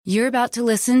You're about to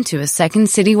listen to a Second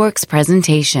City Works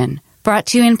presentation brought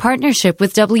to you in partnership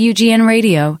with WGN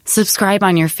Radio. Subscribe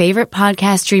on your favorite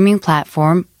podcast streaming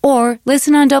platform or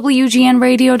listen on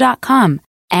WGNradio.com.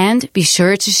 And be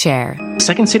sure to share.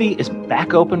 Second City is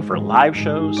back open for live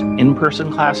shows,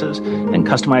 in-person classes, and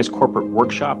customized corporate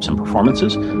workshops and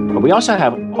performances. But we also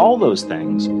have all those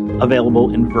things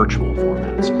available in virtual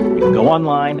formats. You can go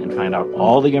online and find out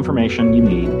all the information you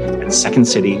need at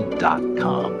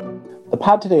secondcity.com. The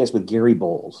pod today is with Gary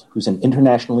Bowles, who's an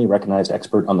internationally recognized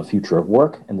expert on the future of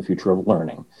work and the future of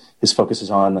learning. His focus is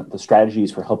on the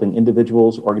strategies for helping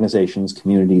individuals, organizations,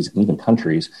 communities, and even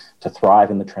countries to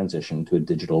thrive in the transition to a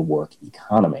digital work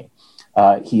economy.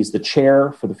 He's the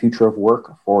chair for the future of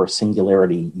work for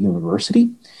Singularity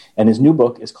University, and his new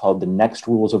book is called The Next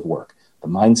Rules of Work, the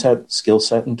mindset, skill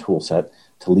set, and tool set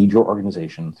to lead your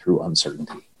organization through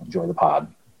uncertainty. Enjoy the pod.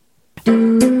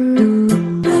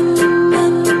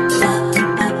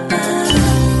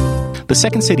 The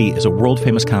Second City is a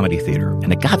world-famous comedy theater,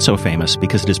 and it got so famous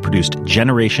because it has produced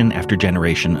generation after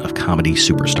generation of comedy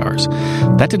superstars.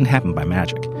 That didn't happen by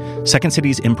magic. Second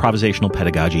City's improvisational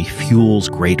pedagogy fuels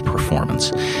great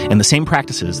performance, and the same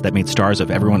practices that made stars of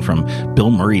everyone from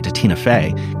Bill Murray to Tina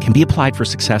Fey can be applied for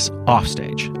success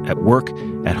offstage, at work,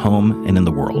 at home, and in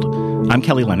the world. I'm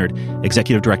Kelly Leonard,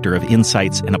 Executive Director of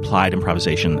Insights and Applied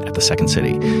Improvisation at the Second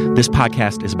City. This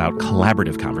podcast is about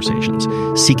collaborative conversations,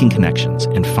 seeking connections,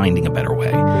 and finding a better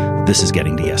way. This is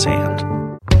Getting to Yes And.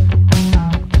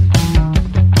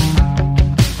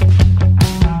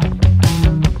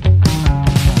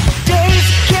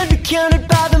 Days can't be counted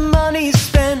by the money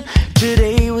spent.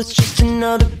 Today was just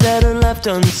another letter left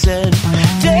unsaid.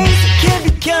 Days can't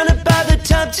be counted by the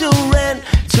time to rent.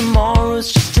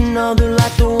 Tomorrow's just another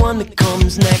like the one that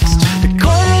comes next. The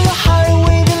corner of the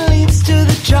highway that leads to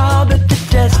the job, at the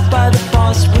desk by the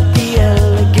boss with the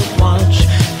elegant watch.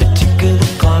 The tick of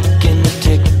the clock and the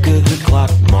tick of the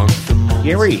clock mark the moment.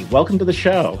 Gary, welcome to the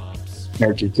show.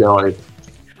 Thank you, Kelly.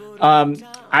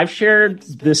 I've shared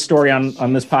this story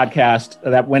on this podcast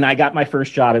that when I got my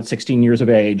first job at 16 years of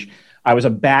age, I was a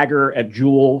bagger at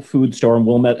Jewel Food Store in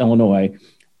Wilmette, Illinois.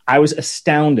 I was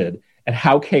astounded at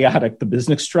how chaotic the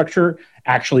business structure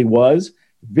actually was.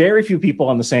 Very few people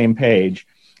on the same page.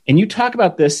 And you talk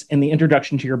about this in the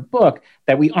introduction to your book,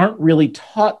 that we aren't really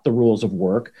taught the rules of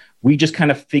work. We just kind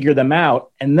of figure them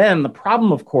out. And then the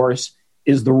problem, of course,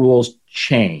 is the rules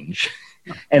change.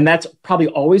 And that's probably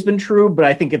always been true, but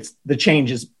I think the change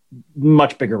is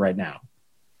much bigger right now.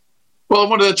 Well,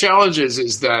 one of the challenges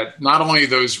is that not only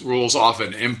those rules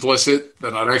often implicit,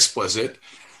 they're not explicit.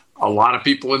 A lot of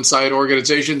people inside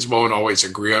organizations won't always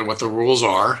agree on what the rules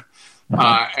are.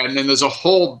 And then there's a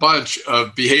whole bunch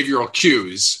of behavioral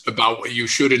cues about what you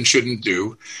should and shouldn't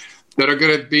do that are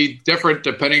going to be different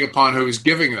depending upon who's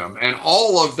giving them. And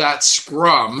all of that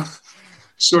scrum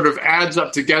sort of adds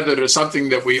up together to something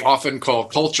that we often call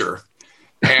culture,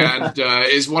 and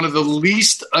is one of the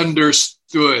least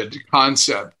understood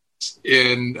concepts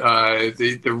in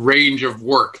the range of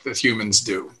work that humans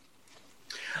do.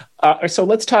 So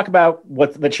let's talk about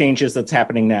what the changes that's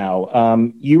happening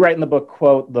now. You write in the book,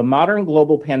 quote, "The modern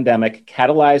global pandemic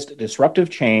catalyzed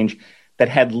disruptive change that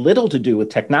had little to do with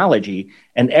technology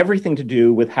and everything to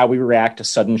do with how we react to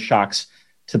sudden shocks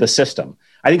to the system."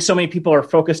 I think so many people are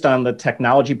focused on the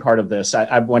technology part of this.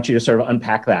 I want you to sort of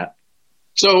unpack that.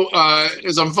 So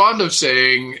as I'm fond of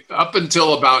saying, up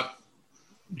until about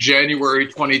January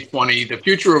 2020, the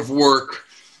future of work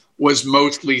was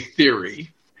mostly theory.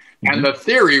 And the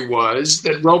theory was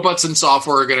that robots and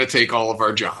software are going to take all of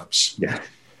our jobs. Yeah.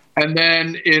 And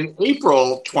then in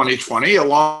April 2020,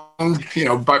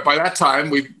 by that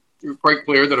time, we were quite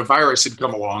clear that a virus had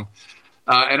come along.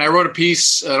 And I wrote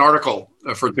an article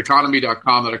for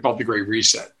Techonomy.com that I called The Great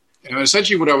Reset. And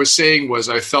essentially what I was saying was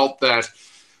I felt that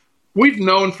we've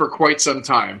known for quite some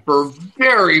time, for a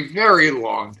very, very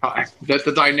long time, that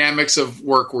the dynamics of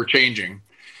work were changing.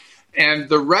 And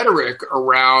the rhetoric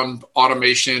around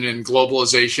automation and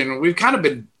globalization, we've kind of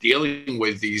been dealing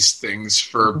with these things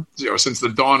for since the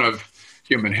dawn of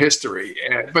human history.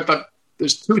 But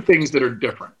there's two things that are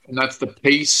different, and that's the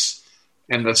pace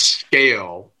and the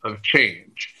scale of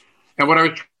change. And what I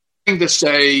was trying to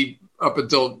say up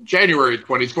until January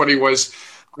 2020 was,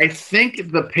 I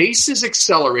think the pace is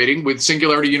accelerating. With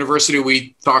Singularity University,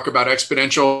 we talk about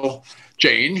exponential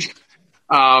change.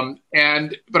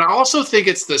 But I also think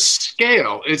it's the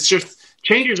scale. It's just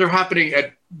changes are happening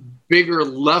at bigger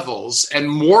levels and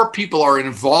more people are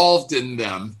involved in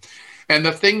them. And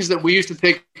the things that we used to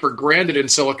take for granted in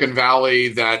Silicon Valley,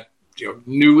 that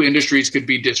new industries could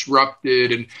be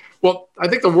disrupted. And I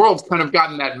think the world's kind of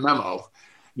gotten that memo.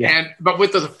 But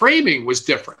with the framing was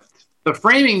different. The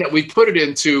framing that we put it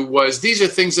into was these are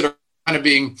things that are kind of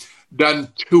being done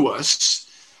to us,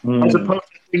 as opposed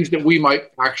to things that we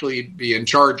might actually be in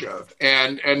charge of.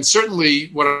 And certainly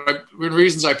one of the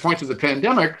reasons I point to the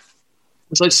pandemic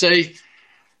is I say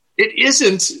it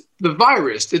isn't the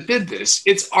virus that did this.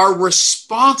 It's our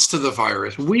response to the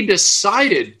virus. We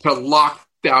decided to lock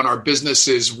down our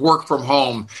businesses, work from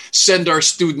home, send our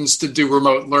students to do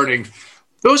remote learning.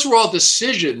 Those were all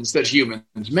decisions that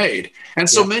humans made. And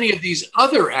so many of these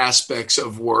other aspects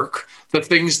of work, the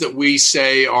things that we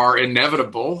say are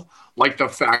inevitable, like the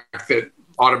fact that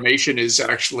automation is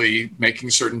actually making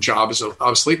certain jobs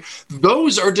obsolete,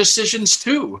 those are decisions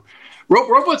too.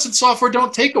 Robots and software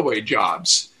don't take away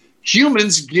jobs.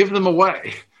 Humans give them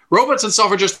away. Robots and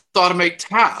software just automate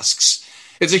tasks.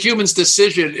 It's a human's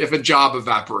decision if a job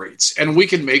evaporates, and we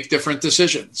can make different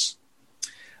decisions.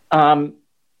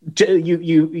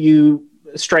 You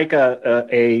strike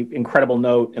a incredible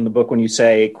note in the book when you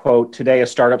say, quote, today a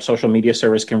startup social media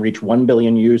service can reach 1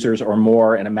 billion users or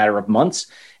more in a matter of months,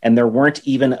 and there weren't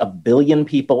even 1 billion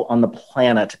people on the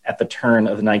planet at the turn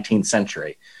of the 19th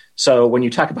century. So when you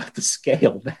talk about the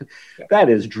scale, that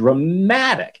is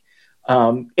dramatic.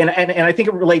 And I think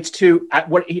it relates to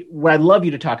what I'd love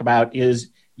you to talk about is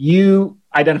you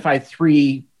identify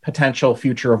 3 potential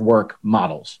future of work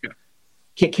models.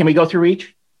 Yeah. Can we go through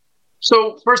each?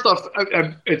 So first off,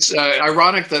 it's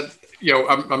ironic that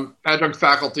I'm adjunct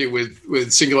faculty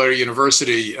with Singularity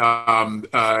University, and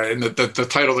the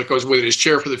title that goes with it is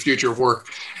Chair for the Future of Work.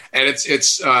 And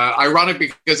it's ironic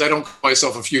because I don't call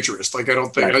myself a futurist. Like I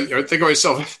don't think I think of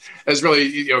myself as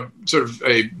really sort of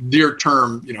a near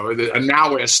term, a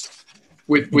nowist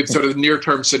with sort of near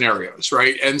term scenarios,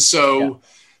 right? And so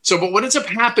but what ends up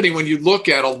happening when you look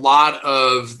at a lot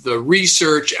of the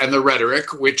research and the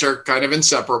rhetoric, which are kind of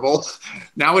inseparable,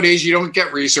 nowadays you don't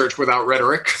get research without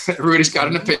rhetoric. Everybody's got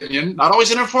an opinion, not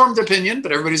always an informed opinion,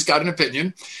 but everybody's got an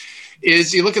opinion.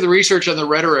 Is you look at the research and the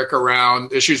rhetoric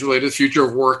around issues related to the future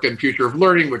of work and future of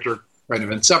learning, which are kind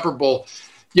of inseparable,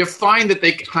 you find that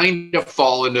they kind of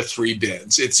fall into 3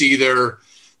 bins. It's either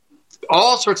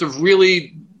all sorts of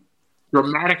really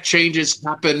dramatic changes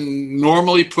happen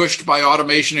normally pushed by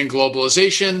automation and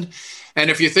globalization.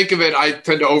 And if you think of it, I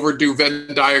tend to overdo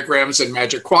Venn diagrams and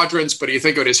magic quadrants, but you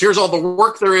think of it as here's all the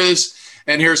work there is,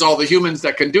 and here's all the humans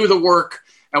that can do the work.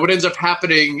 And what ends up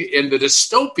happening in the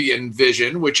dystopian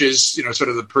vision, which is sort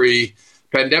of the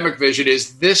pre-pandemic vision,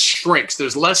 is this shrinks.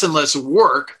 There's less and less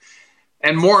work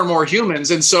and more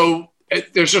humans. And so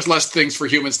there's just less things for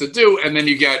humans to do. And then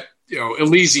you get,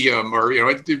 Elysium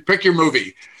or, pick your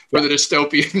movie for the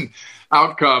dystopian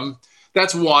outcome.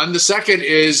 That's one. The second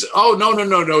is,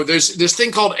 no. There's this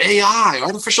thing called AI,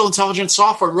 artificial intelligence,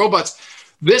 software, and robots.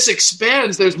 This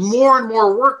expands. There's more and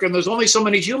more work, and there's only so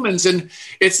many humans, and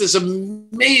it's this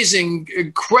amazing,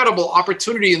 incredible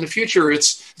opportunity in the future.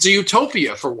 It's a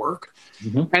utopia for work.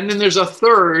 Mm-hmm. And then there's a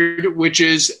third, which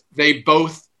is they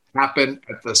both happen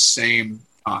at the same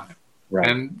time. Right.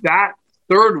 And that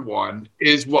third one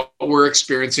is what we're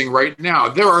experiencing right now.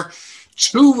 There are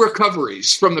 2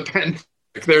 recoveries from the pandemic.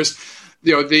 There's,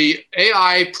 the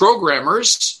AI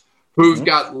programmers who've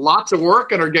got lots of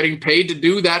work and are getting paid to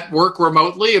do that work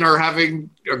remotely and are having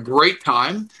a great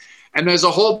time. And there's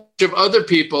a whole bunch of other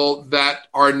people that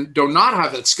do not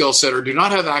have that skill set or do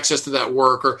not have access to that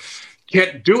work or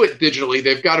can't do it digitally.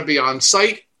 They've got to be on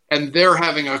site, and they're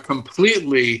having a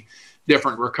completely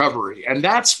different recovery. And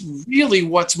that's really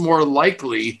what's more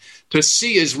likely to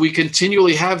see as we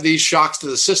continually have these shocks to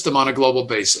the system on a global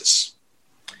basis.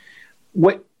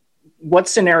 What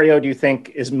scenario do you think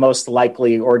is most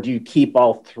likely, or do you keep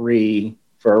all 3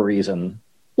 for a reason?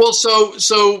 Well,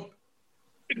 so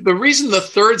the reason the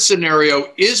third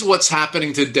scenario is what's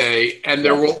happening today, and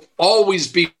there will always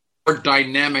be more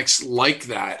dynamics like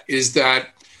that, is that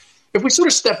if we sort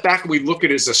of step back and we look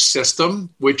at it as a system,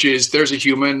 which is there's a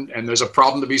human and there's a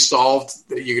problem to be solved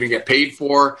that you're going to get paid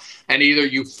for, and either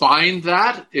you find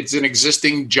that it's an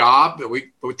existing job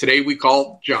that today we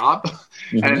call job,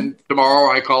 and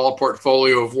tomorrow I call a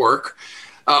portfolio of work,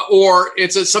 or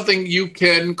it's something you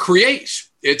can create.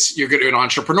 You're going to be an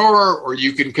entrepreneur, or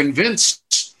you can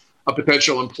convince a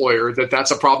potential employer that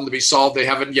that's a problem to be solved they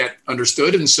haven't yet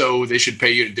understood, and so they should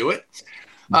pay you to do it.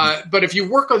 But if you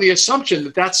work on the assumption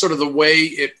that that's sort of the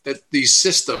way that these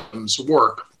systems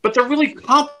work, but they're really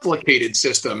complicated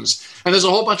systems, and there's a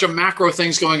whole bunch of macro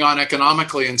things going on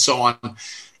economically and so on,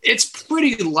 it's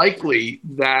pretty likely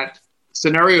that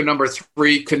scenario number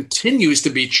 3 continues to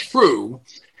be true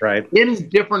in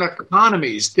different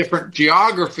economies, different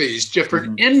geographies,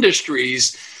 different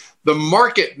industries. the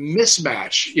market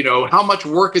mismatch, how much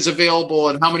work is available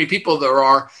and how many people there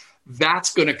are,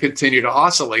 that's going to continue to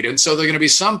oscillate. And so there are going to be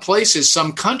some places,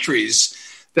 some countries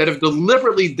that have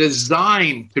deliberately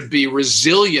designed to be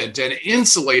resilient and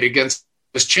insulate against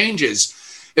those changes.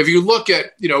 If you look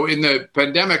at, in the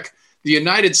pandemic, the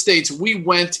United States, we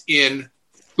went in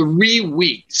 3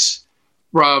 weeks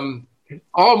from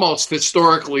almost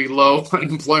historically low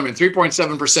unemployment,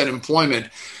 3.7% employment,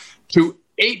 to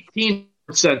 18%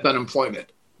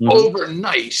 unemployment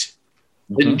overnight.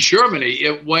 In Germany,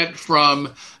 it went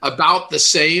from about the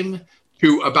same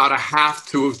to about 0.5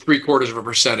 to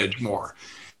 0.75% more,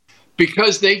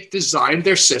 because they designed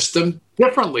their system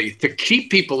differently to keep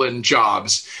people in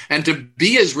jobs and to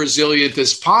be as resilient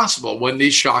as possible when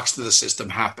these shocks to the system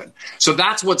happen. So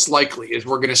that's what's likely, is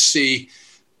we're going to see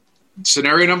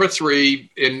scenario number 3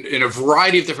 in a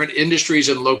variety of different industries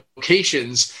and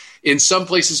locations. In some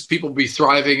places, people will be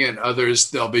thriving, and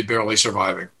others, they'll be barely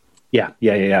surviving.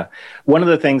 Yeah. One of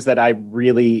the things that I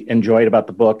really enjoyed about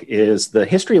the book is the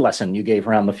history lesson you gave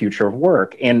around the future of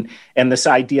work, and this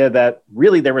idea that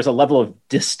really there was a level of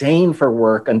disdain for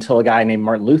work until a guy named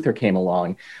Martin Luther came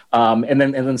along, and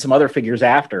then some other figures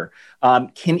after.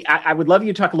 I would love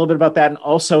you to talk a little bit about that, and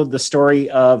also the story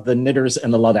of the knitters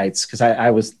and the Luddites, because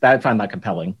I find that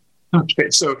compelling. Okay,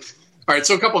 so. All right,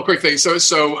 so a couple of quick things.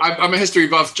 So I'm a history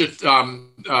buff, and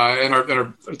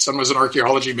our son was an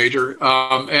archaeology major,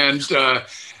 and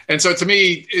so to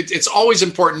me, it's always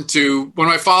important to. One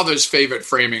of my father's favorite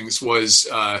framings was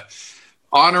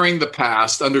honoring the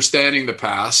past, understanding the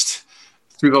past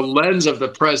through the lens of the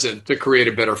present to create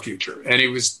a better future. And he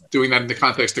was doing that in the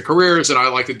context of careers, and I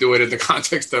like to do it in the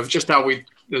context of just how we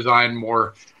design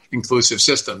more inclusive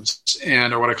systems,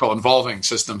 or what I call involving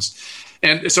systems.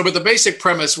 And so, but the basic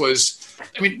premise was,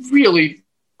 really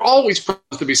always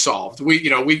problems to be solved. We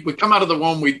come out of the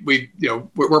womb,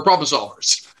 we're problem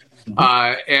solvers.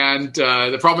 And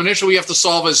the problem initially we have to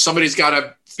solve is somebody's got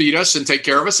to feed us and take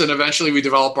care of us. And eventually we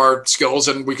develop our skills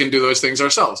and we can do those things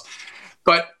ourselves.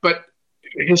 But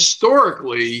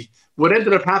historically, what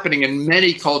ended up happening in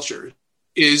many cultures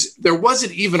is there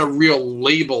wasn't even a real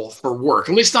label for work,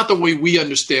 at least not the way we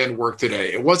understand work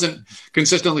today. It wasn't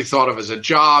consistently thought of as a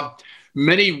job.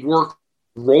 Many work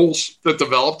roles that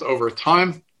developed over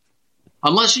time,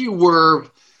 unless you were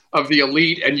of the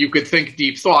elite and you could think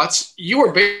deep thoughts, you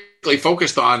were basically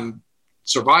focused on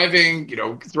surviving,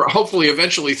 hopefully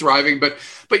eventually thriving, but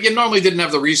you normally didn't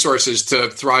have the resources to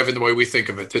thrive in the way we think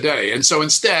of it today. And so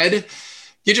instead,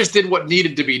 you just did what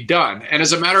needed to be done. And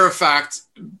as a matter of fact,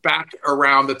 back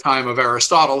around the time of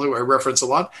Aristotle, who I reference a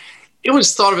lot, it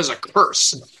was thought of as a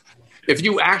curse. If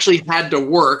you actually had to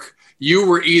work, you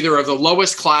were either of the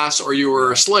lowest class or you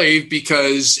were a slave,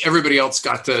 because everybody else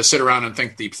got to sit around and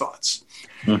think deep thoughts.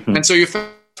 And so you fast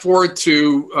forward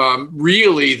to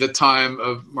really the time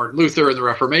of Martin Luther and the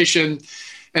Reformation,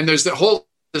 and there's this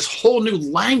whole new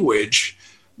language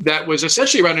that was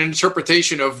essentially around an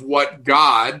interpretation of what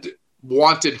God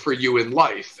wanted for you in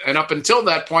life. And up until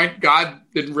that point, God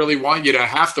didn't really want you to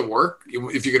have to work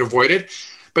if you could avoid it.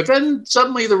 But then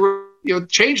suddenly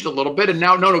changed a little bit, and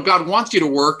now no, God wants you to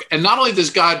work, and not only does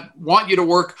God want you to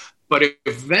work, but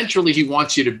eventually He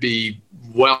wants you to be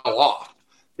well off.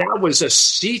 That was a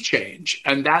sea change,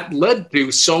 and that led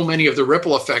to so many of the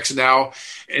ripple effects now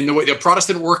in the way the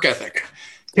Protestant work ethic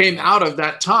came out of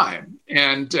that time,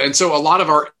 and so a lot of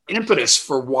our impetus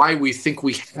for why we think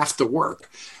we have to work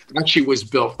actually was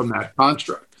built from that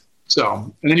construct.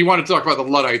 So, and then you want to talk about the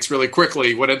Luddites really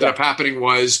quickly. What ended up happening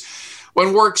was,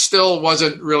 when work still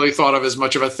wasn't really thought of as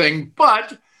much of a thing,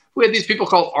 but we had these people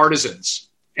called artisans.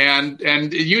 And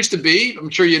it used to be, I'm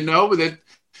sure you know, that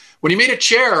when you made a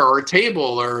chair or a table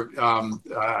or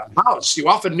a house, you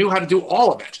often knew how to do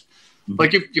all of it.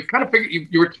 Like you kind of figured,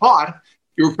 you were taught,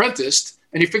 you were apprenticed,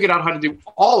 and you figured out how to do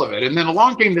all of it. And then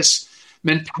along came this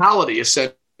mentality,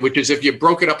 which is if you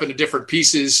broke it up into different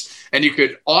pieces and you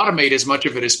could automate as much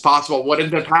of it as possible, what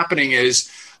ended up happening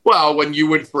is, well, when you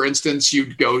would, for instance,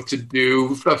 you'd go to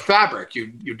do a fabric, you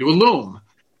do a loom.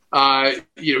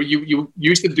 You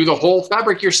used to do the whole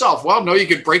fabric yourself. Well, no, you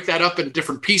could break that up into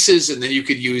different pieces, and then you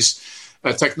could use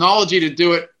technology to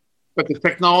do it. But the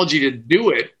technology to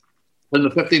do it in the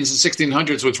 1500s and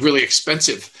 1600s was really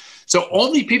expensive. So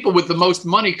only people with the most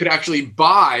money could actually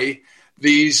buy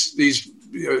these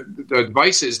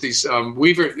devices, these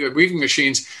weaving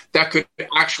machines that could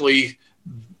actually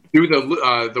do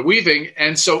the weaving,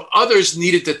 and so others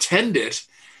needed to tend it,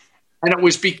 and it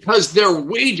was because their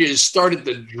wages started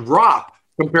to drop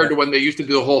compared to when they used to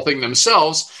do the whole thing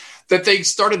themselves, that they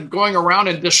started going around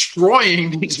and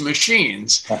destroying these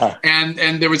machines.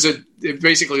 And there was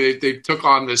basically they took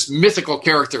on this mythical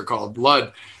character called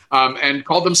Ludd, and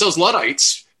called themselves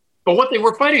Luddites. But what they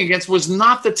were fighting against was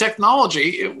not the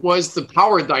technology, it was the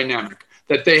power dynamic,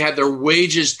 that they had their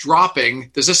wages dropping.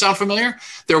 Does this sound familiar?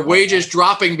 Their wages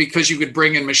dropping because you could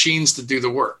bring in machines to do the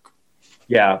work.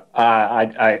 Yeah,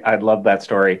 I love that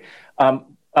story.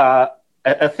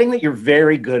 A thing that you're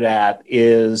very good at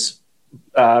is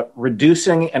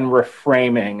reducing and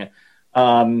reframing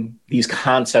these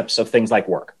concepts of things like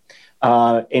work.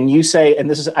 And you say, and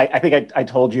this is, I think I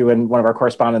told you in one of our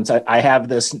correspondence, I have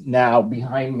this now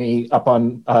behind me up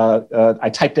on, I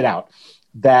typed it out,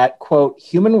 that, quote,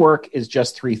 human work is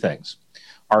just three things: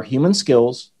 our human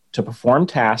skills to perform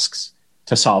tasks,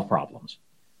 to solve problems.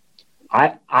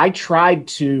 I tried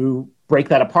to break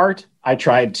that apart. I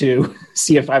tried to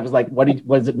see if I was like, what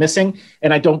is it missing?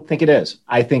 And I don't think it is.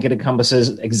 I think it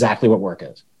encompasses exactly what work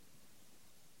is.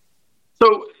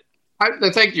 So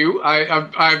thank you.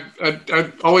 I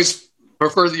always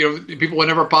prefer people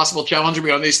whenever possible challenge me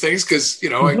on these things, because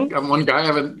I'm one guy. I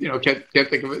haven't can't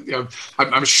think of it.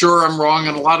 I'm sure I'm wrong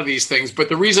on a lot of these things, but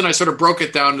the reason I sort of broke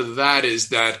it down to that is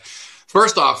that,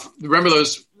 first off, remember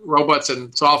those robots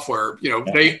and software?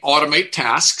 They automate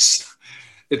tasks.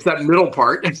 It's that middle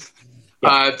part.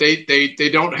 They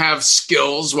don't have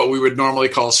skills, what we would normally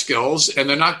call skills, and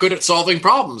they're not good at solving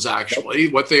problems, actually.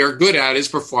 What they are good at is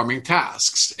performing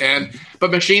tasks.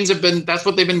 But machines that's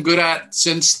what they've been good at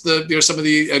since some of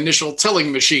the initial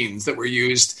tilling machines that were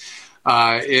used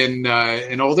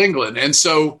in Old England. And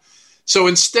so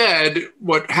instead,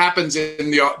 what happens in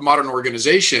the modern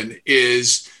organization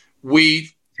is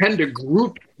we tend to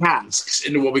group tasks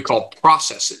into what we call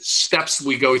processes, steps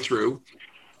we go through.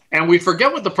 And we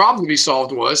forget what the problem to be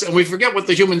solved was, and we forget what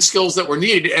the human skills that were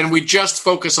needed, and we just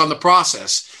focus on the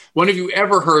process. When have you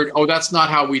ever heard, oh, that's not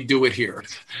how we do it here?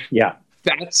 Yeah.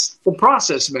 That's the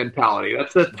process mentality.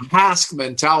 That's the task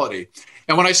mentality.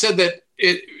 And when I said that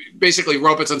basically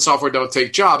robots and software don't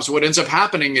take jobs, what ends up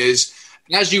happening is,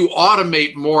 as you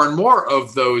automate more and more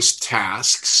of those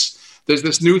tasks, there's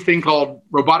this new thing called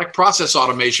robotic process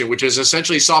automation, which is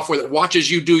essentially software that watches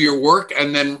you do your work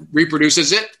and then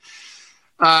reproduces it.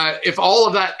 If all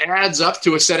of that adds up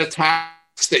to a set of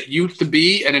tasks that used to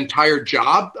be an entire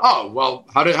job,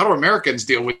 how do Americans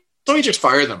deal with it? So we just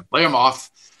fire them, lay them off,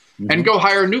 and go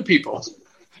hire new people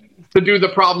to do the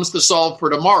problems to solve for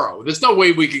tomorrow. There's no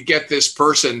way we could get this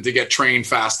person to get trained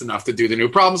fast enough to do the new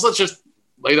problems. Let's just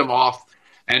lay them off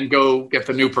and go get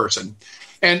the new person.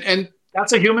 And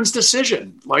that's a human's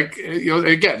decision.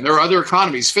 Again, there are other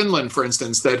economies, Finland, for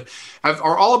instance, that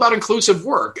are all about inclusive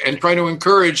work and trying to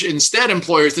encourage instead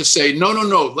employers to say, no,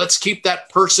 let's keep that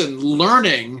person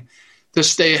learning to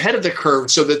stay ahead of the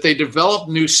curve so that they develop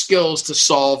new skills to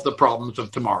solve the problems of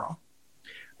tomorrow.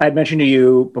 I had mentioned to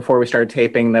you before we started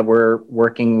taping that we're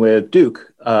working with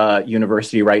Duke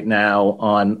University right now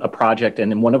on a project.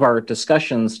 And in one of our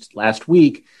discussions last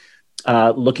week,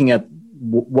 looking at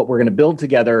what we're going to build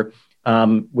together,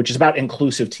 which is about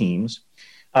inclusive teams.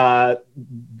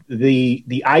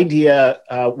 The idea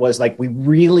was like, we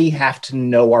really have to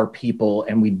know our people,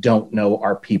 and we don't know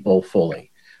our people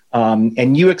fully.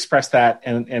 And you express that,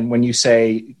 and when you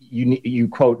say you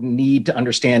quote, need to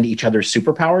understand each other's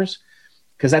superpowers,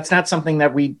 because that's not something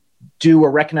that we do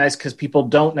or recognize, because people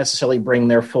don't necessarily bring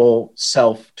their full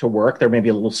self to work. They're maybe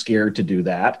a little scared to do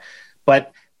that,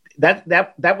 but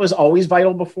that was always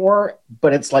vital before,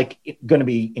 but it's like going to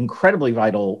be incredibly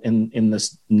vital in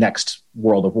this next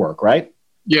world of work, right?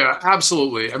 Yeah,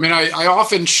 absolutely. I mean, I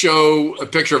often show a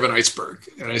picture of an iceberg,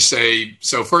 and I say,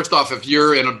 so first off, if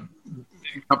you're in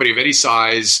a company of any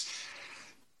size,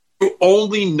 you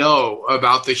only know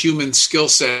about the human skill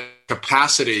set,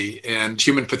 capacity, and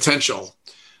human potential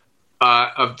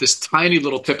of this tiny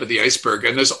little tip of the iceberg.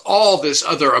 And there's all this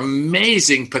other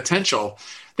amazing potential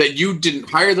that you didn't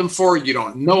hire them for, you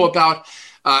don't know about.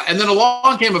 And then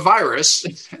along came a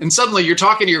virus, and suddenly you're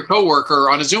talking to your coworker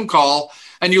on a Zoom call,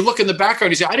 and you look in the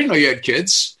background, you say, I didn't know you had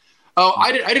kids. Oh,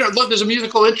 I didn't look, there's a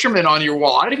musical instrument on your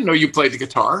wall. I didn't know you played the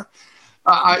guitar.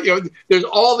 There's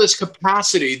all this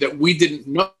capacity that we didn't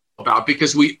know about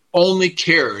because we only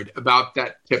cared about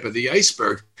that tip of the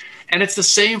iceberg. And it's the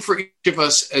same for each of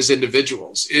us as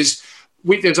individuals.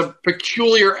 There's a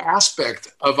peculiar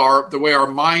aspect of the way our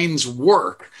minds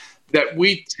work that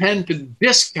we tend to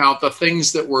discount the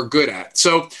things that we're good at.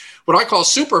 So what I call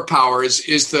superpowers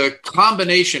is the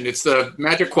combination. It's the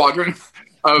magic quadrant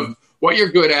of what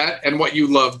you're good at and what you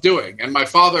love doing. And my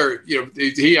father,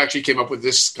 he actually came up with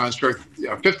this construct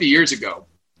 50 years ago.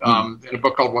 in a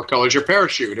book called What Color Is Your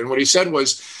Parachute? And what he said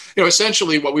was,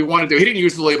 essentially what we want to do, he didn't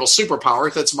use the label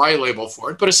superpower, that's my label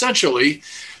for it, but essentially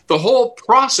the whole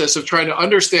process of trying to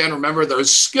understand, remember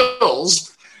those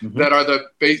skills that are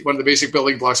one of the basic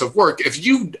building blocks of work. If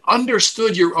you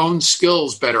understood your own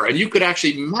skills better and you could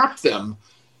actually map them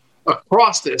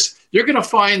across this, you're going to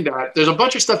find that there's a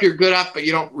bunch of stuff you're good at, but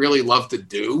you don't really love to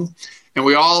do. And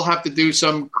we all have to do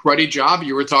some cruddy job.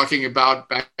 You were talking about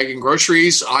bagging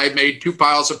groceries. I made 2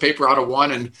 piles of paper out of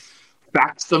one and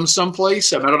faxed them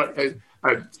someplace. I don't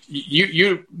know.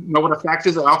 You know what a fax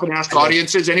is? I often ask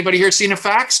audiences, anybody here seen a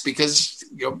fax? Because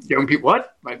young people,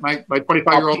 what? My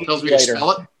 25-year-old tells me to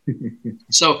spell it.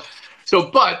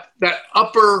 But that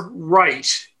upper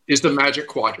right is the magic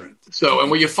quadrant. So, and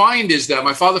what you find is that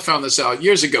my father found this out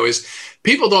years ago is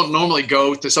people don't normally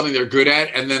go to something they're good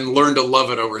at and then learn to love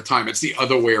it over time. It's the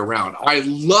other way around. I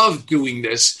love doing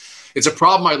this. It's a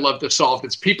problem I love to solve.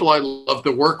 It's people I love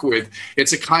to work with.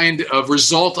 It's a kind of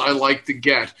result I like to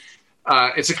get.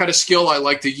 It's a kind of skill I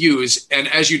like to use. And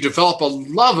as you develop a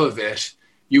love of it,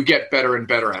 you get better and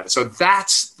better at it. So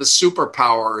that's the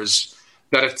superpowers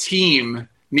that a team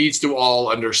needs to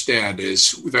all understand,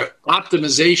 is the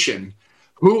optimization.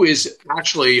 Who is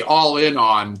actually all in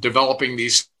on developing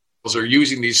these skills or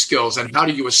using these skills, and how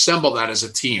do you assemble that as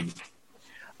a team?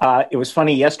 It was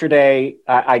funny. Yesterday,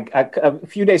 a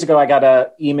few days ago, I got an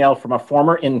email from a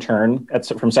former intern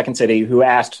from Second City who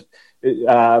asked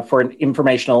for an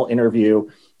informational interview,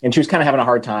 and she was kind of having a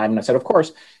hard time. And I said, of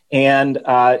course. And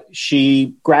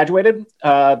she graduated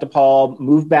DePaul,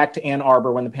 moved back to Ann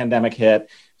Arbor when the pandemic hit.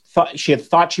 She had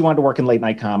thought she wanted to work in late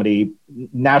night comedy.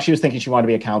 Now she was thinking she wanted to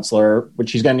be a counselor, but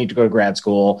she's going to need to go to grad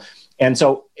school. And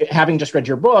so having just read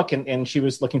your book and she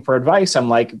was looking for advice, I'm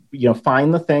like,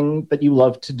 find the thing that you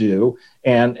love to do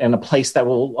and a place that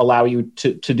will allow you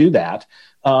to do that.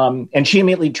 And she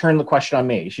immediately turned the question on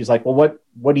me. She's like, well,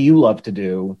 what do you love to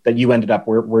do that you ended up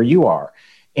where you are?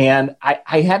 And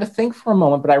I had to think for a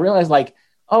moment, but I realized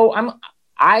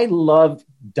I love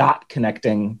dot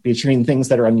connecting between things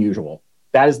that are unusual.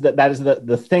 That is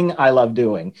the thing I love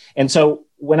doing. And so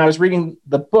when I was reading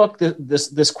the book,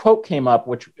 this quote came up,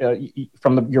 which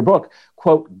from your book,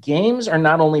 quote, games are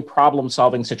not only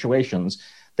problem-solving situations,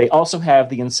 they also have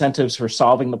the incentives for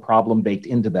solving the problem baked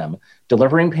into them,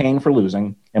 delivering pain for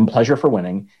losing and pleasure for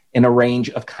winning in a range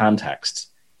of contexts.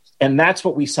 And that's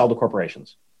what we sell to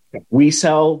corporations. We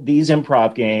sell these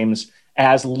improv games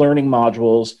as learning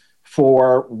modules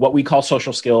for what we call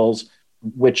social skills,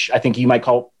 which I think you might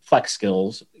call flex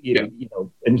skills,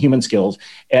 and human skills.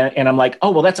 And I'm like,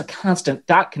 oh, well, that's a constant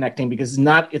dot connecting because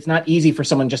it's not easy for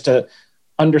someone just to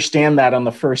understand that on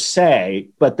the first say.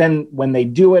 But then when they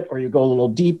do it or you go a little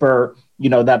deeper,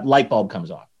 that light bulb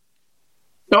comes on.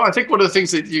 No, I think one of the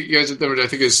things that you guys have done, I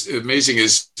think is amazing,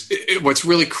 is what's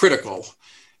really critical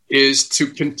is to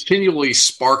continually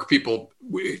spark people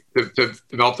to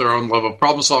develop their own love of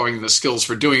problem solving and the skills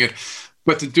for doing it,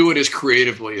 but to do it as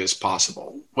creatively as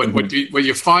possible. What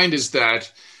you find is that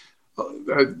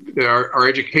our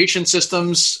education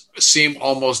systems seem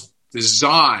almost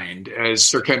designed, as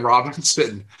Sir Ken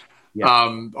Robinson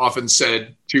often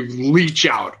said, to leach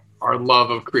out our love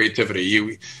of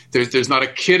creativity. There's not a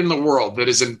kid in the world that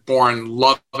isn't born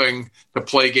loving to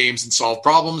play games and solve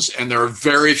problems, and there are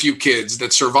very few kids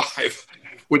that survive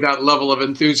with that level of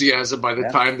enthusiasm by the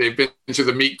time they've been into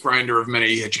the meat grinder of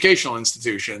many educational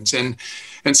institutions. And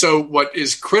so what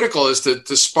is critical is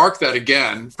to spark that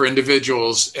again for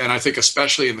individuals, and I think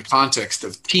especially in the context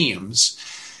of teams,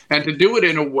 and to do it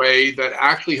in a way that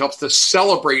actually helps to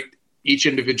celebrate each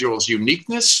individual's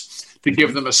uniqueness, to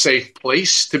give them a safe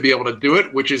place to be able to do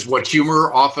it, which is what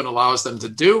humor often allows them to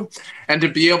do, and to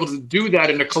be able to do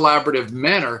that in a collaborative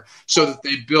manner so that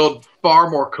they build far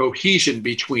more cohesion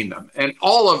between them. And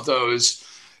all of those,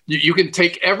 you can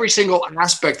take every single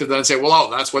aspect of that and say, well,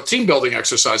 that's what team building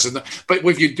exercises. But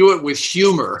if you do it with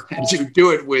humor and you do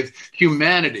it with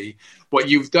humanity, what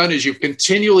you've done is you've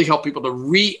continually helped people to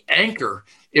re-anchor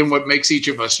in what makes each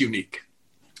of us unique.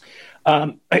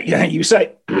 You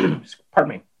say, pardon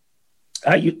me.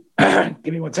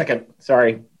 Give me 1 second.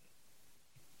 Sorry.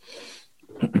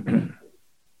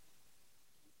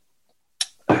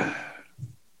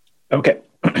 Okay.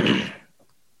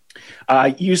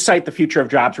 You cite the Future of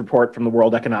Jobs report from the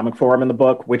World Economic Forum in the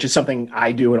book, which is something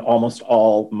I do in almost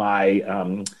all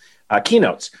my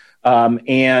keynotes.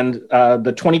 And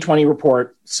the 2020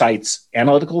 report cites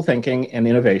analytical thinking and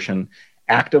innovation,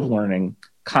 active learning,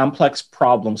 complex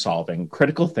problem solving,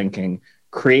 critical thinking,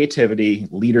 creativity,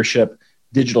 leadership,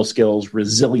 digital skills,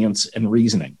 resilience, and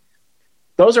reasoning.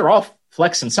 Those are all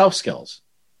flex and self skills,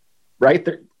 right?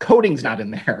 Coding's not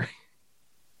in there.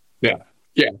 Yeah.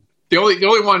 Yeah. The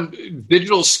only one,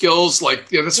 digital skills, like,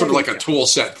 that's sort of like a tool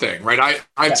set thing, right?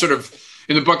 I sort of,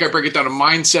 in the book, I break it down to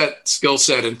mindset, skill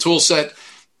set, and tool set.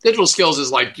 Digital skills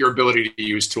is like your ability to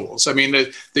use tools. I mean,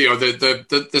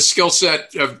 the skill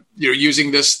set of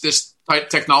using this type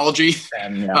technology,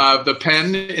 the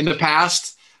pen in the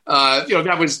past,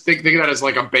 that was think of that as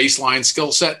like a baseline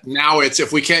skill set. Now it's,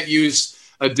 if we can't use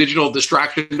a digital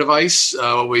distraction device,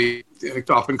 we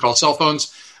often call cell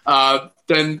phones,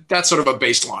 then that's sort of a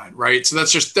baseline, right? So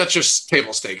that's just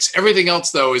table stakes. Everything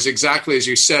else, though, is exactly as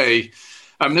you say.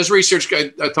 There's research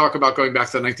I talk about going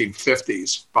back to the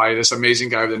 1950s by this amazing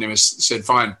guy by the name of Sid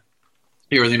Fine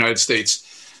here in the United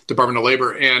States Department of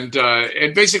Labor, and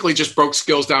basically just broke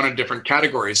skills down in different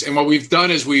categories. And what we've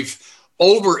done is we've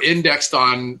over-indexed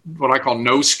on what I call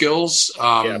no skills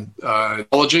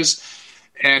colleges,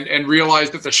 and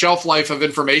realized that the shelf life of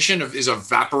information is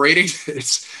evaporating.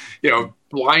 It's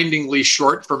blindingly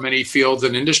short for many fields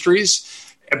and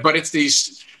industries, but it's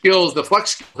these skills, the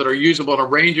flex skills, that are usable in a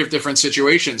range of different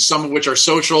situations, some of which are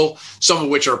social, some of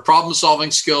which are problem-solving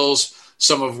skills,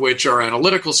 some of which are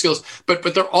analytical skills, but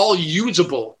they're all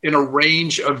usable in a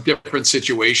range of different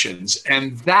situations.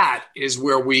 And that is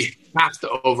where we have to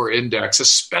over-index,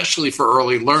 especially for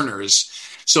early learners,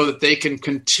 so that they can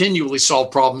continually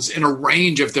solve problems in a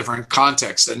range of different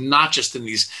contexts and not just in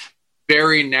these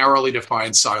very narrowly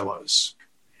defined silos.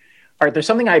 All right, there's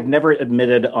something I've never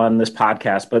admitted on this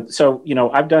podcast, but so,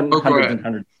 I've done hundreds and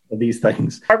hundreds of these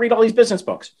things. I read all these business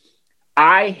books.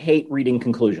 I hate reading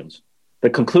conclusions. The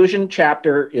conclusion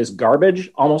chapter is garbage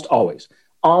almost always.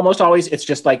 Almost always, it's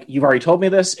just like, you've already told me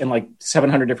this in like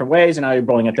 700 different ways, and now you're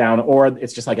rolling it down, or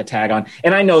it's just like a tag on.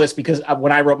 And I know this because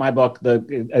when I wrote my book,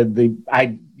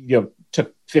 I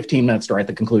took 15 minutes to write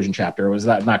the conclusion chapter. It was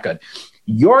not good.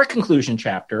 Your conclusion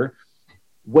chapter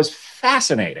was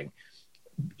fascinating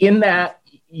in that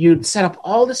you'd set up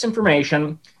all this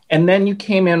information, and then you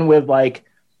came in with like,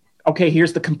 okay,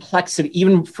 here's the complexity,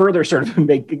 even further sort of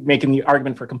making the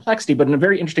argument for complexity, but in a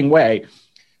very interesting way.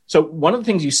 So one of the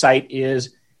things you cite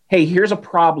is, hey, here's a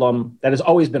problem that has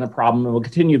always been a problem and will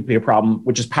continue to be a problem,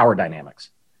 which is power dynamics.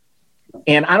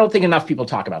 And I don't think enough people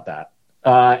talk about that.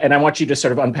 And I want you to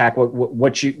sort of unpack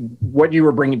what you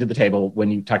were bringing to the table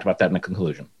when you talked about that in the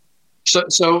conclusion.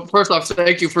 So first off,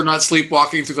 thank you for not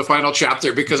sleepwalking through the final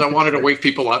chapter, because I wanted to wake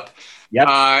people up. Yep.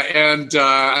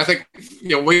 I think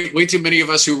way too many of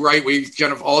us who write, we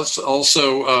kind of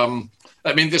also.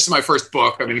 This is my first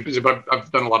book.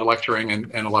 I've done a lot of lecturing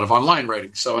and a lot of online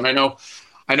writing. So, and I know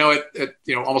at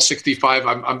almost 65,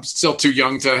 I'm still too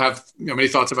young to have many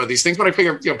thoughts about these things. But I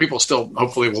figure people still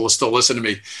hopefully will still listen to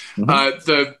me.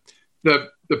 Mm-hmm.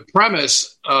 The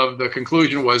premise of the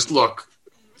conclusion was, look,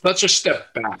 let's just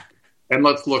step back and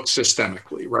let's look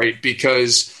systemically, right?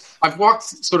 Because I've walked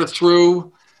sort of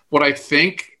through what I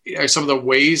think are some of the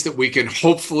ways that we can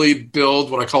hopefully build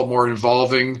what I call more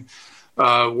involving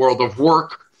world of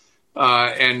work,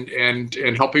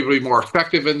 and help people be more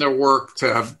effective in their work,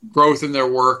 to have growth in their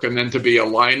work, and then to be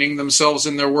aligning themselves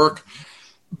in their work.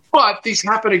 But these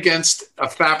happen against a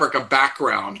fabric, a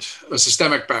background, a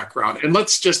systemic background. And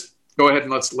let's just go ahead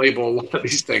and let's label a lot of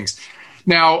these things.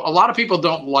 Now, a lot of people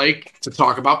don't like to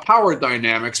talk about power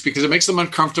dynamics because it makes them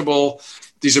uncomfortable.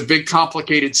 These are big,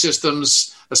 complicated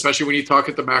systems, especially when you talk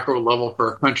at the macro level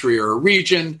for a country or a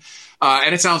region.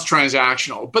 And it sounds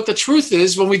transactional. But the truth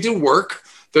is, when we do work,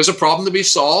 there's a problem to be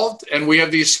solved, and we have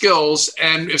these skills.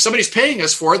 And if somebody's paying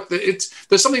us for it,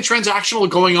 there's something transactional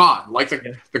going on. Like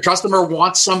the customer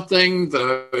wants something,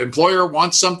 the employer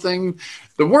wants something,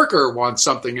 the worker wants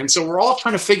something. And so we're all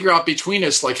trying to figure out between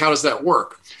us, like, how does that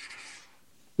work?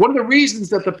 One of the reasons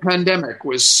that the pandemic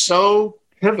was so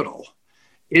pivotal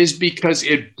is because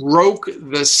it broke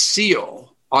the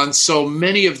seal on so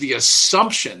many of the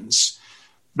assumptions,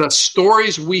 the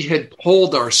stories we had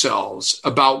told ourselves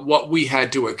about what we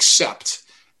had to accept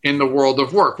in the world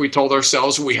of work. We told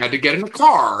ourselves we had to get in a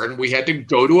car, and we had to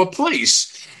go to a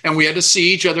place, and we had to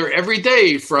see each other every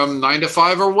day from 9 to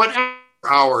 5 or whatever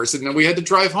hours. And then we had to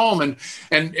drive home,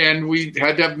 and we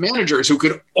had to have managers who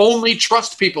could only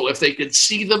trust people if they could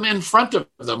see them in front of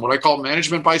them, what I call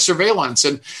management by surveillance.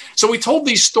 And so we told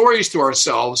these stories to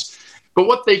ourselves, but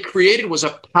what they created was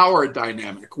a power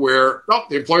dynamic where,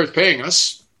 the employer's paying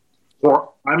us,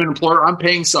 or I'm an employer, I'm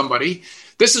paying somebody.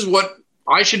 This is what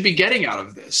I should be getting out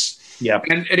of this. Yeah.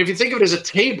 And if you think of it as a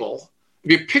table,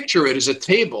 if you picture it as a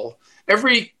table,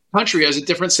 every country has a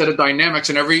different set of dynamics,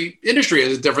 and every industry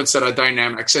has a different set of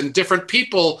dynamics, and different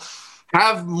people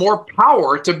have more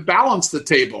power to balance the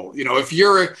table. If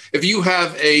you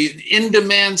have a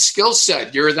in-demand skill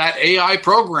set, you're that AI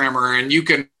programmer and you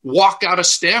can walk out of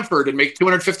Stanford and make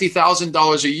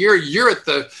 $250,000 a year,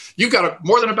 you've got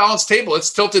more than a balanced table.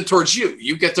 It's tilted towards you.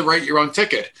 You get to write your own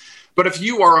ticket. But if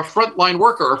you are a frontline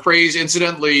worker, a phrase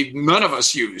incidentally none of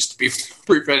us used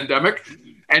pre-pandemic,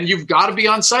 and you've got to be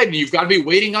on site and you've got to be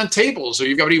waiting on tables or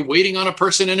you've got to be waiting on a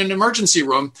person in an emergency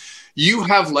room, you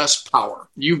have less power.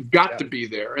 You've got to be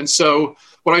there. And so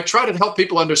what I try to help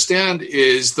people understand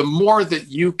is the more that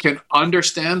you can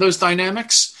understand those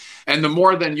dynamics and the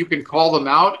more then you can call them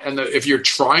out. And if you're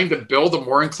trying to build a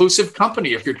more inclusive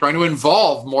company, if you're trying to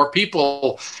involve more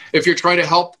people, if you're trying to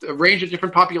help a range of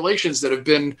different populations that have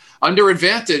been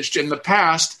underadvantaged in the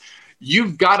past,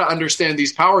 you've got to understand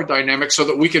these power dynamics so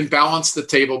that we can balance the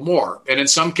table more. And in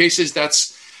some cases,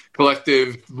 that's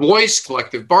collective voice,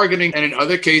 collective bargaining. And in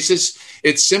other cases,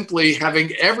 it's simply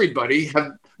having everybody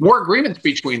have more agreements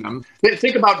between them.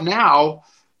 Think about now,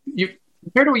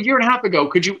 compared to a year and a half ago,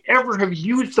 could you ever have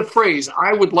used the phrase,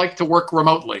 I would like to work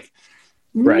remotely?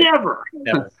 Right. Never.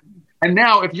 And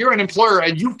now if you're an employer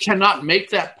and you cannot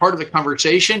make that part of the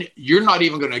conversation, you're not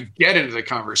even going to get into the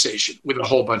conversation with a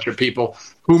whole bunch of people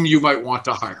whom you might want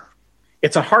to hire.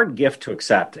 It's a hard gift to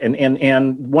accept.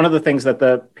 And one of the things that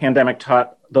the pandemic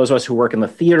taught those of us who work in the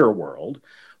theater world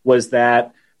was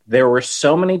that there were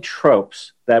so many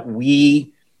tropes that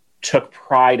we took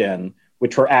pride in,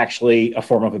 which were actually a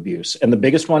form of abuse. And the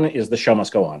biggest one is the show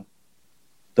must go on.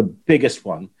 The biggest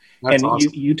one. That's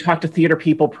awesome. You talk to theater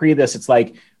people pre this, it's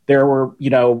like there were,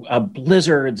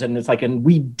 blizzards and it's like, and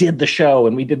we did the show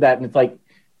and we did that. And it's like,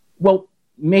 well,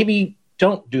 maybe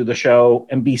don't do the show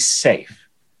and be safe,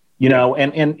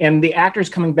 and the actors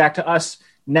coming back to us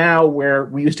now where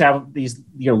we used to have these,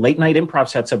 late night improv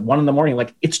sets at 1 a.m,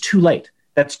 like, it's too late.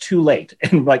 That's too late.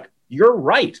 And like, you're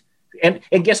right. And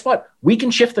guess what? We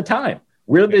can shift the time.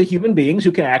 We're the human beings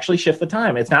who can actually shift the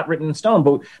time. It's not written in stone,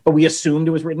 but we assumed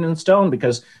it was written in stone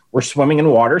because we're swimming in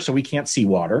water, so we can't see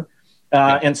water.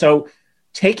 And so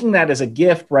taking that as a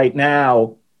gift right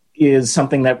now is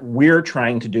something that we're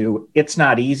trying to do. It's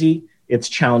not easy. It's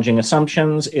challenging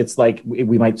assumptions. It's like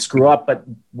we might screw up, but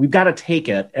we've got to take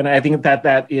it. And I think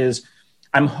that is,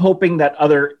 I'm hoping that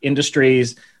other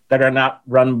industries that are not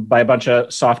run by a bunch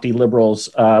of softy liberals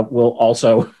will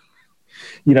also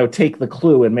take the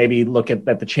clue and maybe look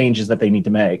at the changes that they need to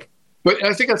make. But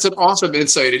I think that's an awesome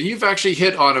insight. And you've actually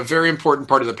hit on a very important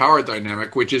part of the power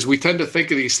dynamic, which is we tend to think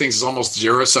of these things as almost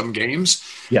zero-sum games.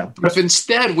 Yeah. But if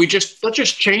instead let's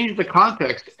just change the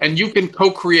context and you can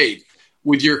co-create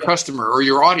with your customer or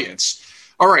your audience.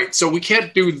 All right, so we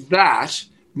can't do that.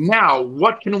 Now,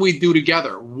 what can we do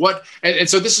together? And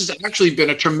so this has actually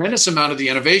been a tremendous amount of the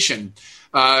innovation.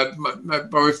 My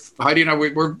wife, Heidi, and I,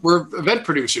 we're event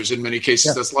producers in many cases.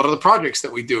 Yeah. That's a lot of the projects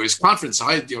that we do is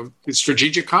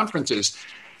strategic conferences.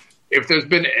 If there's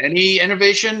been any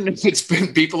innovation, it's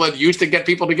been people that used to get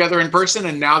people together in person,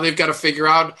 and now they've got to figure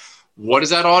out what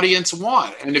does that audience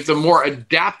want. And if the more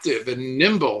adaptive and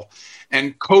nimble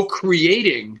and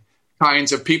co-creating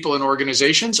kinds of people and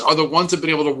organizations are the ones that have been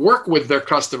able to work with their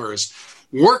customers,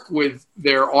 work with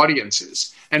their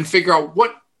audiences, and figure out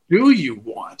what do you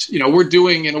want? We're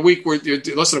doing in a week,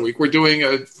 less than a week, we're doing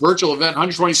a virtual event,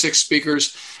 126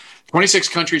 speakers, 26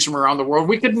 countries from around the world.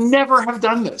 We could never have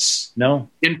done this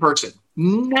in person,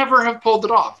 never have pulled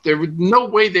it off. There was no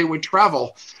way they would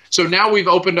travel. So now we've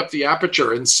opened up the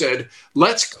aperture and said,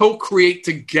 let's co-create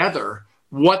together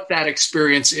what that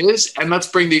experience is, and let's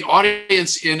bring the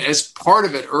audience in as part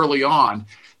of it early on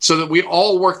so that we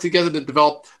all work together to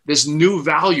develop this new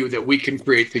value that we can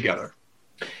create together.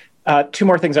 Two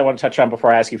more things I want to touch on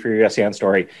before I ask you for your SAN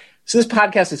story. So this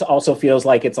podcast also feels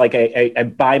like it's like a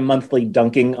bi-monthly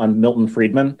dunking on Milton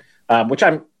Friedman, which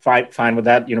I'm fine with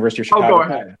that, University of Chicago. Oh, go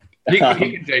ahead. He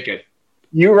can take it.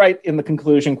 You write in the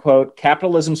conclusion, quote,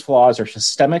 capitalism's flaws are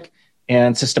systemic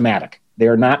and systematic. They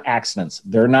are not accidents.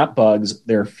 They're not bugs.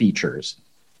 They're features.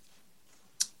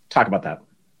 Talk about that.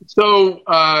 So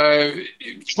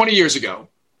 20 years ago,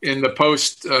 in the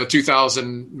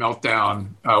post-2000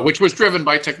 meltdown, which was driven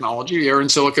by technology here in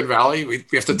Silicon Valley, we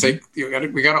have to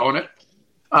we got to own it.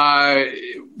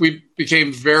 We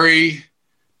became very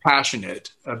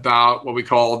passionate about what we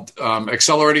called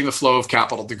accelerating the flow of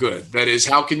capital to good. That is,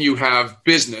 how can you have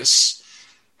business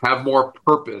have more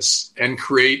purpose and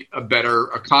create a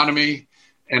better economy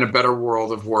and a better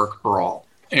world of work for all?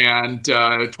 And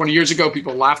 20 years ago,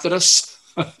 people laughed at us.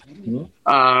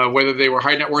 Whether they were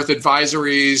high net worth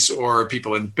advisories or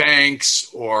people in banks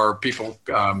or people,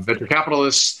 venture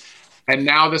capitalists. And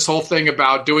now this whole thing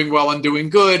about doing well and doing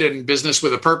good and business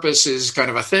with a purpose is kind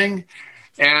of a thing.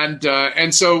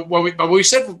 And so what we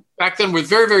said back then was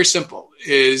very, very simple,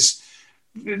 is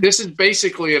this is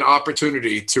basically an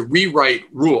opportunity to rewrite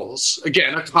rules.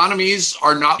 Again, economies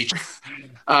are not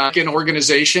in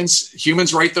organizations.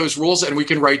 Humans write those rules, and we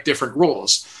can write different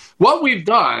rules. What we've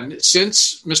done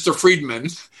since Mr. Friedman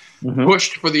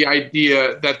pushed for the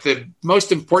idea that the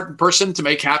most important person to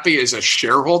make happy is a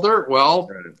shareholder, well,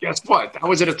 guess what? That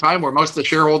was at a time where most of the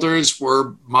shareholders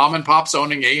were mom and pops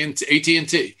owning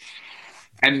AT&T.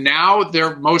 And now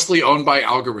they're mostly owned by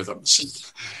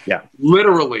algorithms. Yeah.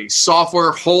 Literally,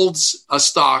 software holds a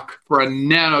stock for a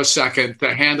nanosecond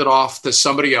to hand it off to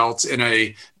somebody else in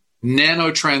a nano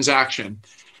transaction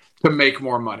to make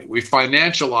more money. We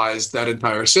financialized that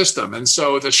entire system. And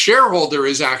so the shareholder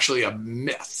is actually a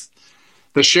myth.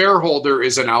 The shareholder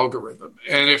is an algorithm.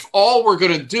 And if all we're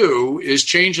going to do is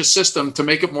change a system to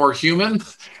make it more human,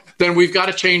 then we've got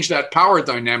to change that power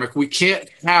dynamic. We can't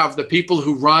have the people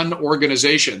who run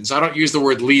organizations. I don't use the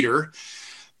word leader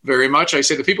very much. I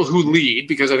say the people who lead,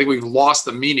 because I think we've lost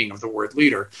the meaning of the word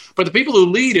leader. But the people who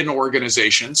lead in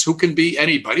organizations, who can be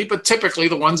anybody, but typically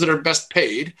the ones that are best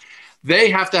paid, they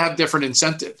have to have different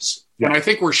incentives. Yeah. And I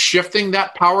think we're shifting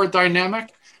that power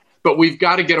dynamic, but we've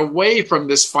got to get away from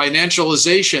this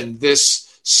financialization, this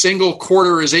single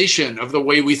quarterization of the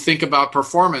way we think about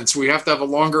performance. We have to have a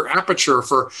longer aperture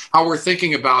for how we're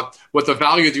thinking about what the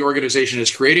value the organization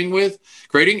is creating,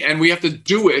 and we have to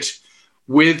do it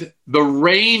with the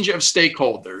range of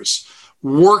stakeholders,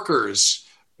 workers,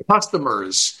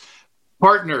 customers,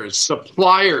 partners,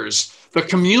 suppliers, the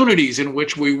communities in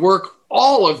which we work.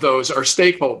 All of those are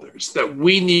stakeholders that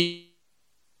we need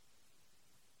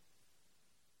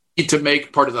to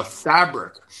make part of the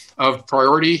fabric of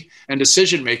priority and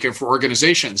decision-making for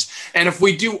organizations. And if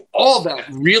we do all that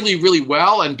really, really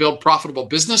well and build profitable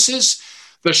businesses,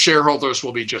 the shareholders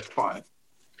will be just fine.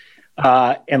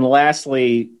 And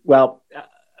lastly, we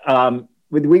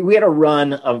had a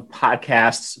run of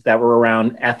podcasts that were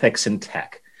around ethics in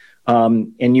tech.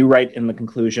 And you write in the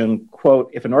conclusion, quote,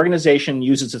 if an organization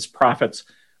uses its profits,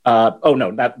 I'm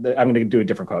going to do a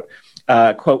different quote.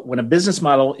 Quote, when a business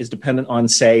model is dependent on,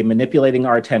 say, manipulating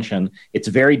our attention, it's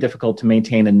very difficult to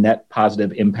maintain a net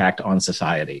positive impact on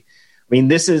society. I mean,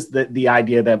 this is the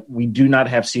idea that we do not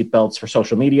have seatbelts for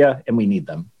social media, and we need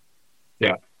them.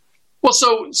 Yeah. Well,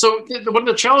 so one of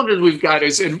the challenges we've got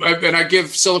is, and I give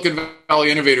Silicon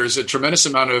Valley innovators a tremendous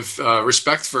amount of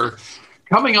respect for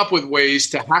coming up with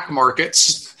ways to hack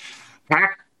markets,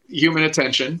 hack human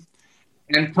attention,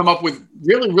 and come up with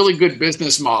really, really good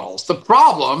business models. The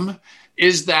problem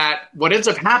is that what ends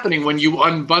up happening when you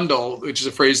unbundle, which is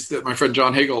a phrase that my friend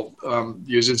John Hagel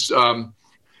uses,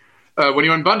 when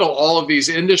you unbundle all of these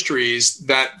industries,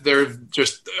 that they're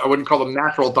just, I wouldn't call them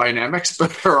natural dynamics,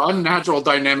 but they're unnatural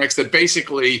dynamics that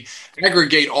basically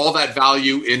aggregate all that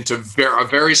value into a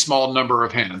very small number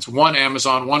of hands. One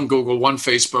Amazon, one Google, one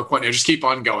Facebook, just keep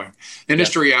on going,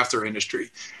 industry after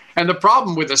industry. And the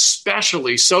problem with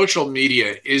especially social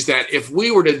media is that if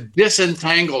we were to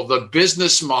disentangle the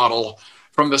business model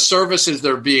from the services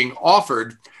that are being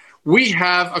offered, we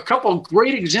have a couple of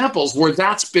great examples where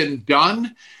that's been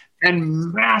done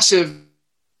and massive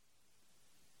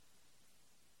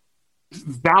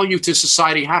value to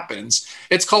society happens.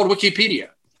 It's called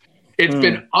Wikipedia. It's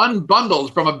been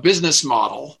unbundled from a business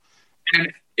model.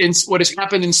 And what has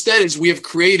happened instead is we have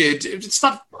created, it's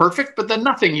not perfect, but then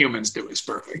nothing humans do is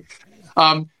perfect.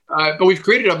 But we've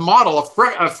created a model,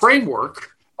 a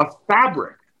framework, a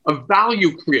fabric of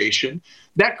value creation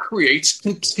that creates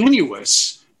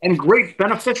continuous and great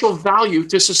beneficial value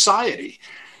to society.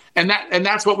 And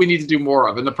that's what we need to do more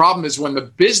of. And the problem is when the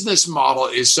business model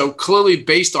is so clearly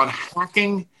based on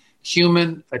hacking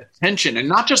human attention, and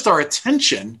not just our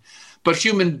attention, but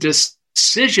human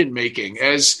decision-making,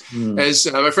 as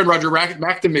my friend Roger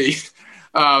McNamee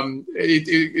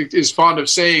is fond of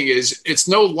saying, is it's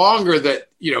no longer that,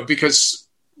 because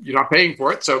you're not paying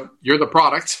for it, so you're the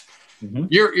product. Mm-hmm.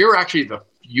 You're actually the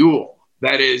fuel.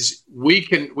 That is, we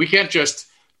can't just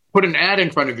put an ad in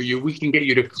front of you. We can get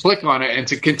you to click on it and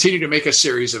to continue to make a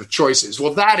series of choices.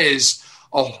 Well, that is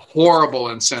a horrible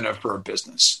incentive for a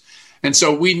business. And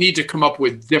so we need to come up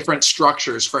with different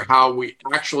structures for how we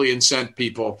actually incent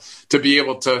people to be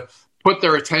able to put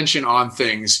their attention on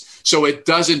things so it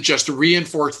doesn't just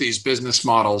reinforce these business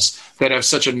models that have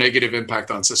such a negative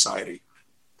impact on society.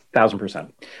 1,000%.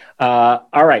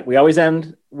 All right. We always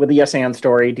end with a yes and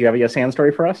story. Do you have a yes and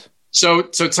story for us? So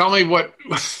tell me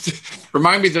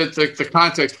remind me the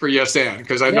context for yes and,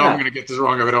 because I know I'm going to get this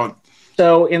wrong if I don't.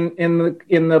 So in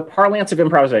the parlance of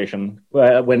improvisation,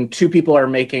 when two people are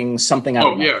making something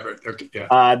out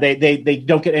of they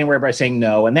don't get anywhere by saying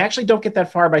no, and they actually don't get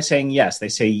that far by saying yes. They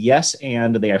say yes,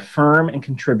 and they affirm and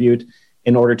contribute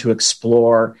in order to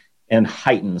explore and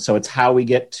heighten. So it's how we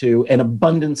get to an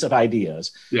abundance of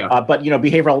ideas. Yeah. But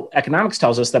behavioral economics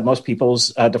tells us that most people's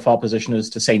default position is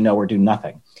to say no or do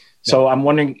nothing. So I'm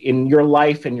wondering, in your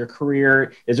life and your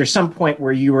career, is there some point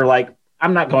where you were like,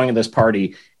 I'm not going to this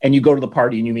party, and you go to the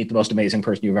party and you meet the most amazing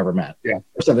person you've ever met,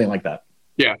 or something like that?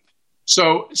 Yeah.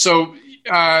 So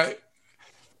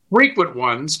frequent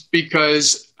ones,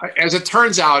 because as it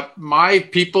turns out, my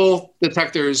people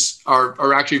detectors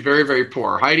are actually very, very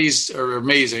poor. Heidi's are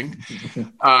amazing.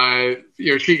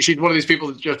 She's one of these people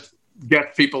that just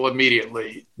get people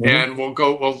immediately, and we'll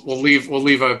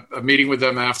leave a meeting with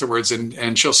them afterwards,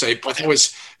 and she'll say, "But that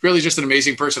was really just an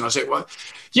amazing person." I'll say, "Well,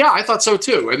 yeah, I thought so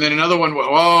too." And then another one,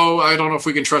 "Oh, I don't know if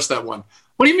we can trust that one."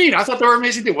 What do you mean? I thought they were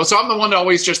amazing people. Well, so I'm the one that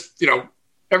always just,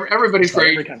 everybody's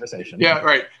great. Every conversation. Yeah,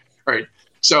 right.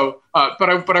 So,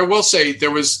 but I will say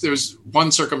there was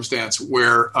one circumstance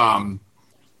where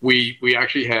we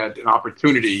actually had an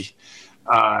opportunity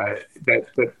that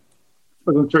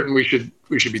wasn't certain we should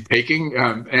be taking,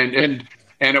 and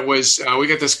it was we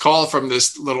got this call from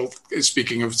this little,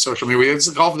 speaking of social media, we had this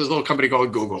call from this little company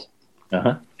called Google,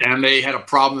 and they had a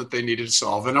problem that they needed to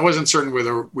solve, and I wasn't certain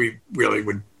whether we really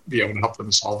would be able to help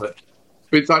them solve it.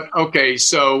 We thought, okay,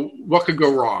 so what could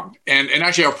go wrong? And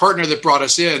actually, our partner that brought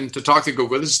us in to talk to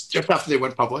Google, this is just after they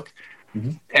went public,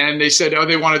 and they said,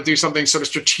 they want to do something sort of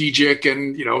strategic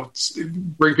and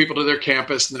bring people to their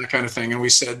campus and that kind of thing. And we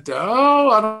said,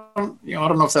 I don't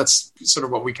know if that's sort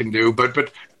of what we can do,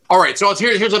 but all right. So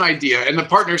here's an idea. And the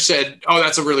partner said,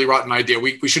 that's a really rotten idea.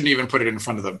 We shouldn't even put it in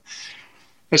front of them.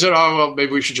 I said, well,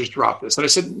 maybe we should just drop this. And I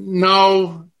said,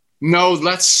 no,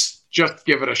 let's just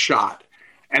give it a shot.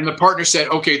 And the partner said,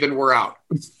 okay, then we're out.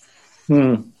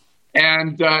 And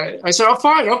I said,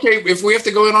 fine. Okay, if we have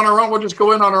to go in on our own, we'll just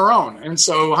go in on our own. And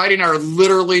so Heidi and I are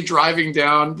literally driving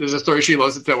down. There's a story she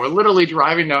loves to tell. We're literally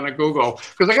driving down to Google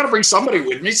because I got to bring somebody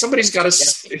with me. Somebody's got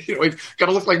to, got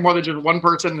to look like more than just one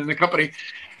person in the company.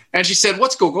 And she said,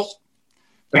 what's Google?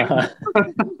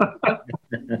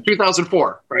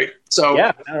 2004, right? So,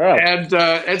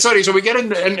 and so we get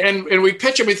in and we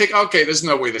pitch and we think, okay, there's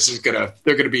no way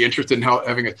they're gonna be interested in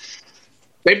having it.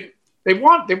 They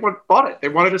bought it. They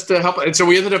wanted us to help. And so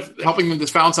we ended up helping them to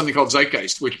found something called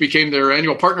Zeitgeist, which became their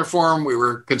annual partner forum. We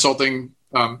were consulting,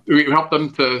 we helped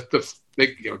them to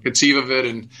conceive of it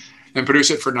and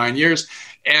produce it for 9 years.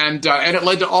 And it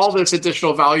led to all this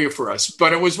additional value for us.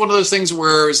 But it was one of those things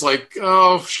where it's like,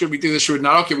 should we do this? Should we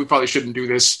not? Okay, we probably shouldn't do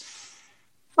this.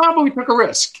 But we took a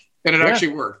risk, and it actually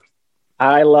worked.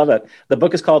 I love it. The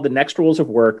book is called The Next Rules of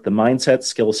Work, the Mindset,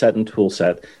 Skill Set, and Tool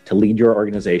Set to Lead Your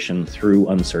Organization Through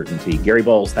Uncertainty. Gary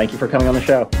Bowles, thank you for coming on the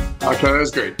show. Okay, that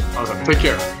was great. Awesome. Take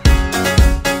care.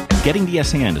 Getting the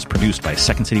SAN is produced by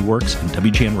Second City Works and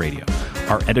WGN Radio.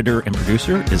 Our editor and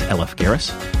producer is LF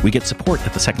Garris. We get support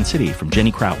at the Second City from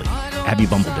Jenny Crowley, Abby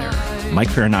Bumbledare, Mike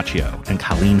Farinaccio, and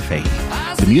Colleen Fahey.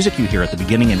 The music you hear at the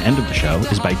beginning and end of the show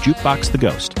is by Jukebox the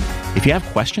Ghost. If you have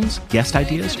questions, guest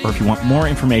ideas, or if you want more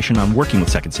information on working with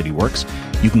Second City Works,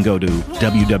 you can go to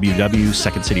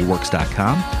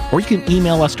www.secondcityworks.com, or you can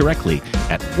email us directly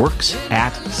at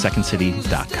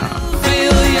works@secondcity.com.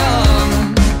 Feel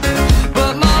young,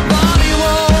 but my body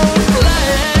won't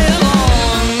play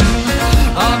along.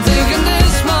 I'm thinking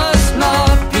this must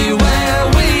not be where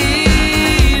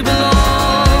we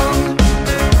belong.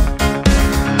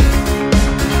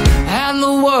 And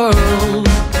the world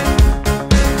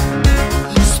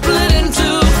split in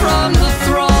two from the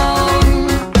throng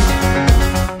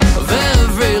of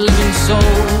every living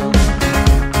soul,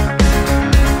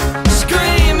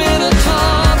 screaming at the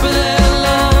top of their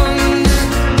lungs.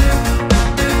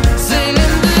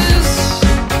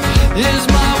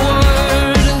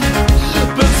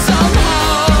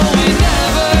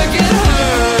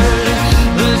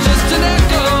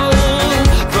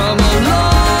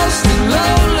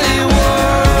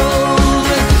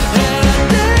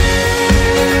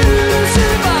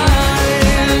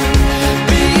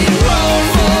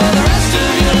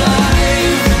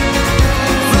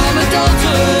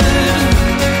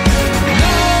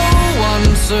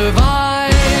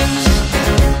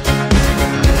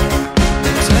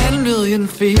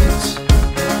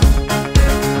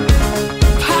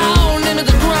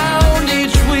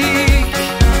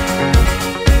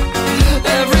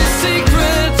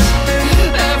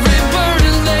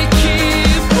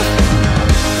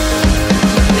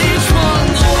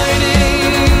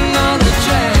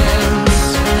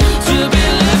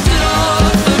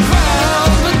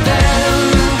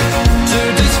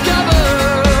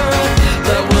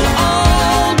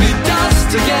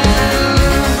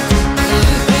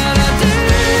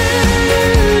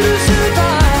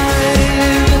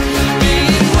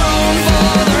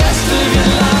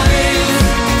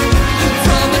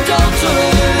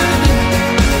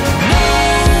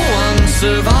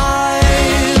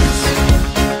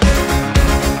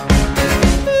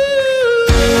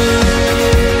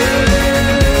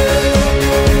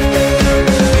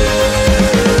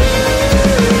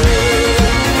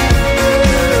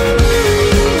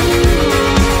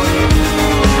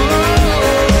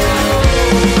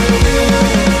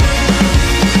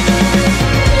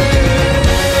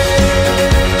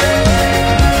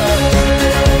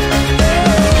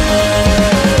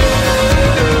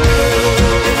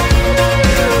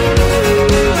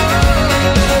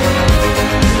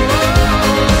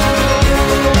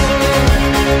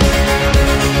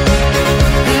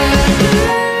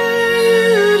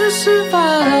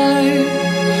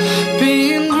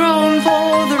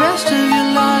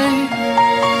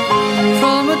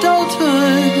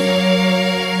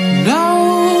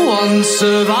 won't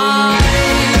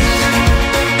survive.